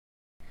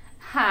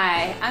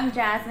Hi, I'm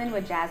Jasmine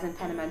with Jasmine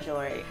Pennamma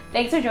Jewelry.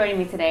 Thanks for joining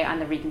me today on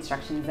the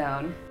Reconstruction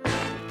Zone.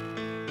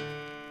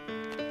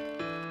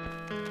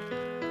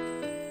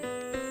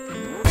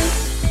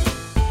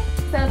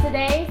 So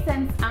today,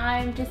 since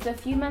I'm just a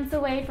few months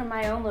away from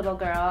my own little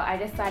girl, I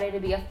decided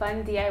to be a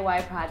fun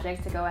DIY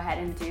project to go ahead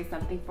and do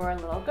something for a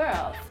little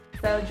girl.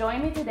 So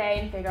join me today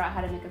and figure out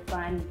how to make a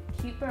fun,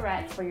 cute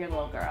barrettes for your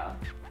little girl.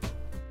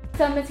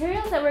 So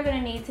materials that we're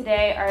going to need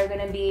today are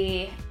going to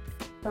be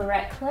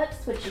barrette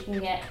clips, which you can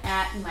get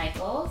at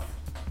Michael's,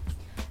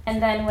 and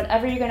then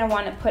whatever you're going to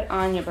want to put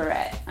on your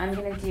barrette. I'm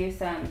going to do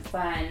some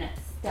fun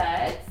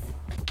studs,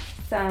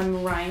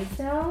 some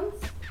rhinestones,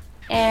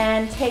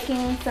 and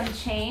taking some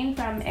chain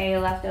from a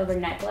leftover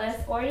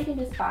necklace, or you can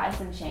just buy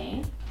some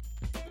chain.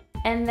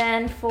 And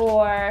then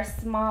for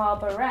small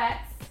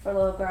barrettes for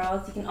little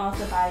girls, you can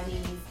also buy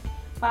these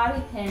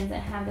bobby pins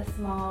that have the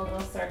small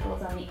little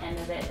circles on the end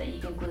of it that you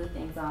can glue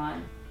things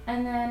on.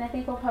 And then I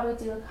think we'll probably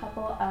do a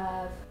couple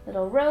of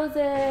little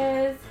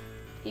roses.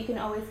 You can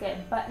always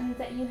get buttons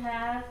that you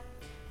have.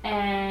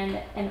 And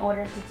in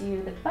order to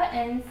do the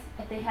buttons,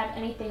 if they have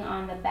anything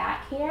on the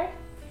back here,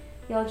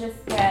 you'll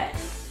just get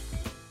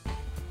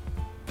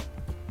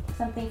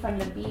something from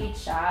the bead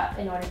shop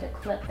in order to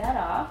clip that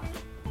off.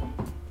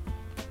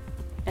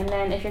 And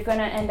then if you're going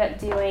to end up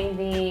doing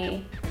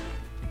the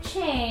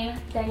chain,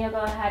 then you'll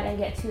go ahead and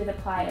get two of the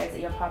pliers that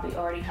you'll probably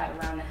already have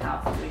around the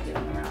house if you're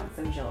doing around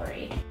some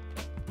jewelry.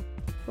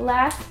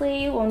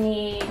 Lastly, we'll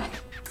need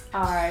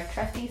our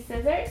trusty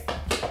scissors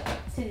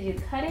to do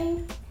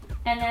cutting,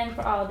 and then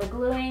for all the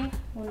gluing,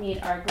 we'll need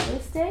our glue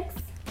sticks,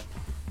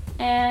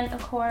 and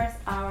of course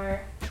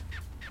our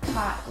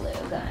hot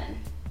glue gun.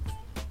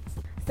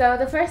 So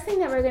the first thing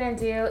that we're going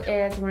to do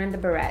is one of the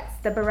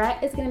barrettes. The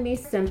barrette is going to be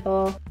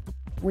simple.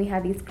 We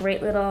have these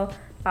great little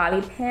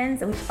bobby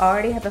pins, and we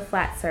already have a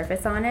flat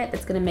surface on it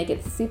that's going to make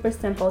it super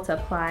simple to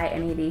apply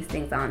any of these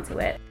things onto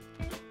it.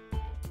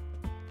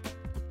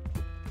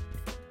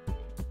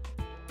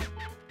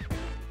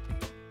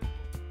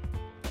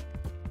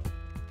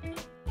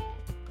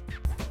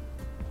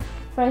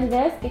 For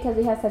this, because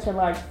we have such a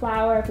large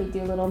flower, if we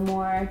do a little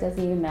more, it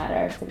doesn't even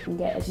matter, so we can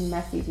get as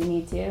messy as we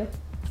need to,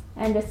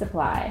 and just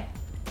apply.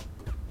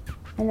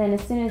 And then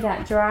as soon as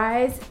that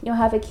dries, you'll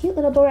have a cute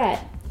little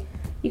barrette.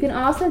 You can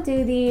also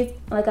do these,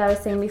 like I was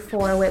saying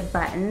before, with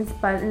buttons.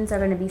 Buttons are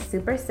going to be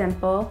super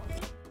simple.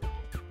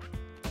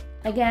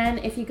 Again,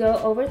 if you go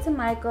over to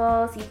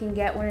Michael's, you can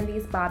get one of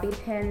these bobby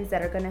pins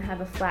that are going to have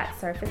a flat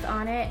surface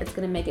on it. It's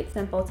going to make it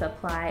simple to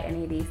apply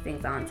any of these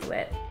things onto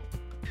it.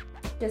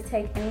 Just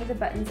take any of the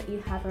buttons that you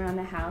have around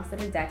the house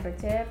that are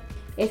decorative.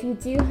 If you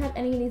do have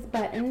any of these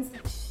buttons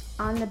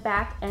on the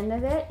back end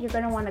of it, you're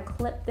going to want to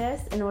clip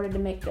this in order to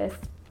make this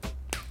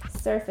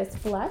surface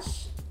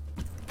flush.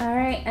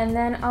 Alright, and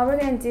then all we're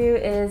going to do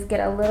is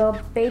get a little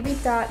baby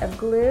dot of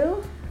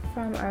glue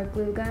from our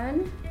glue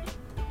gun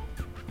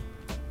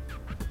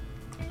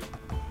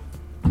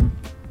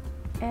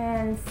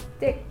and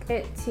stick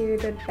it to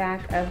the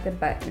back of the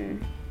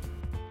button.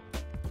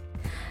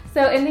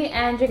 So in the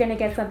end, you're going to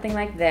get something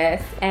like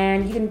this,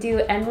 and you can do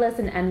endless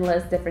and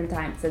endless different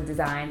types of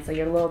designs, so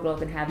your little girl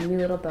can have new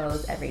little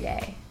bows every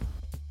day.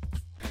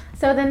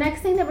 So the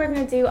next thing that we're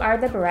going to do are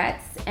the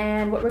barrettes,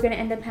 and what we're going to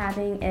end up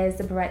having is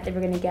the barrette that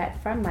we're going to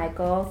get from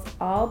Michael's,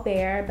 all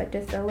bare, but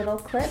just a little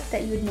clip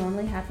that you would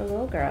normally have for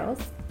little girls.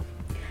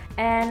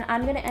 And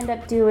I'm going to end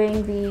up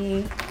doing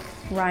the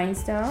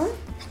rhinestone.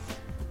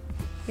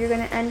 You're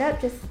going to end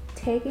up just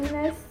taking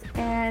this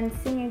and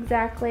seeing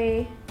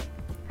exactly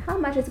how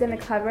much is going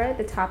to cover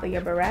the top of your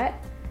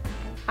barrette.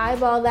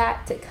 Eyeball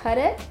that to cut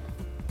it.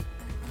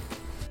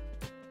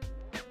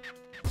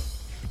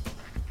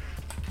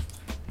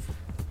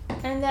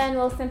 And then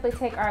we'll simply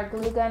take our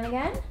glue gun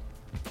again,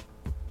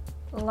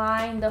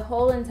 line the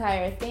whole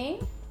entire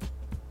thing,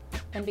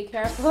 and be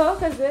careful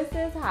because this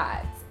is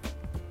hot.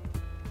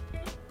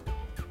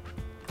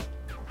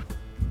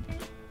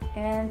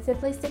 And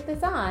simply stick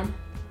this on.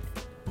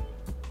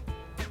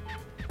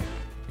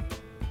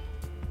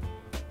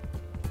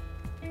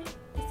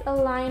 Just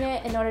align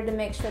it in order to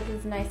make sure this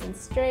is nice and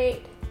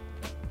straight,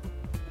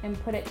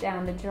 and put it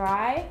down to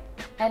dry.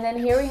 And then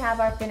here we have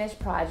our finished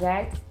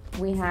project.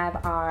 We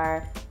have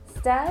our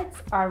studs,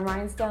 our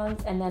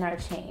rhinestones, and then our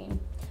chain.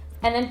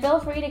 And then feel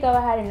free to go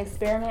ahead and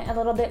experiment a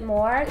little bit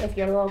more. If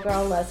your little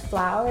girl loves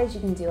flowers, you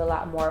can do a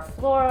lot more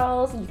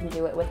florals. You can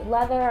do it with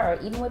leather or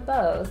even with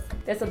bows.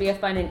 This will be a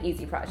fun and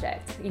easy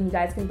project. You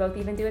guys can both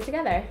even do it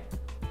together.